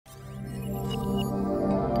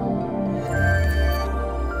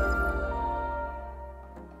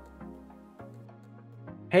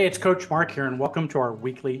Hey, it's Coach Mark here, and welcome to our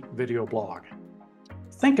weekly video blog.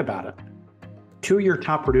 Think about it. Two of your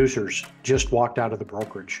top producers just walked out of the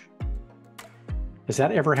brokerage. Has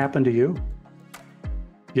that ever happened to you?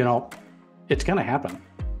 You know, it's going to happen.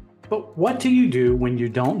 But what do you do when you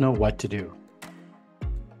don't know what to do?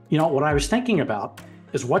 You know, what I was thinking about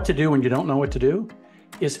is what to do when you don't know what to do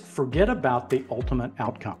is forget about the ultimate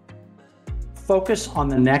outcome. Focus on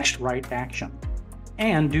the next right action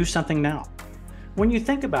and do something now. When you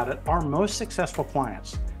think about it, our most successful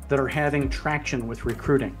clients that are having traction with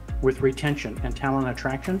recruiting, with retention and talent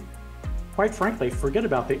attraction, quite frankly, forget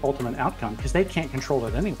about the ultimate outcome because they can't control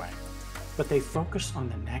it anyway. But they focus on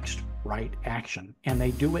the next right action and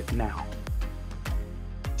they do it now.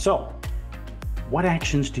 So, what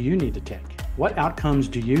actions do you need to take? What outcomes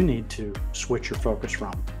do you need to switch your focus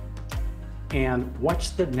from? And what's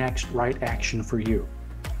the next right action for you?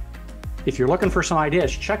 If you're looking for some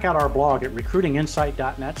ideas, check out our blog at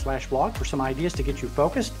recruitinginsight.net/blog for some ideas to get you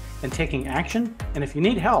focused and taking action. And if you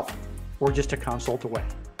need help, we're just a consult away.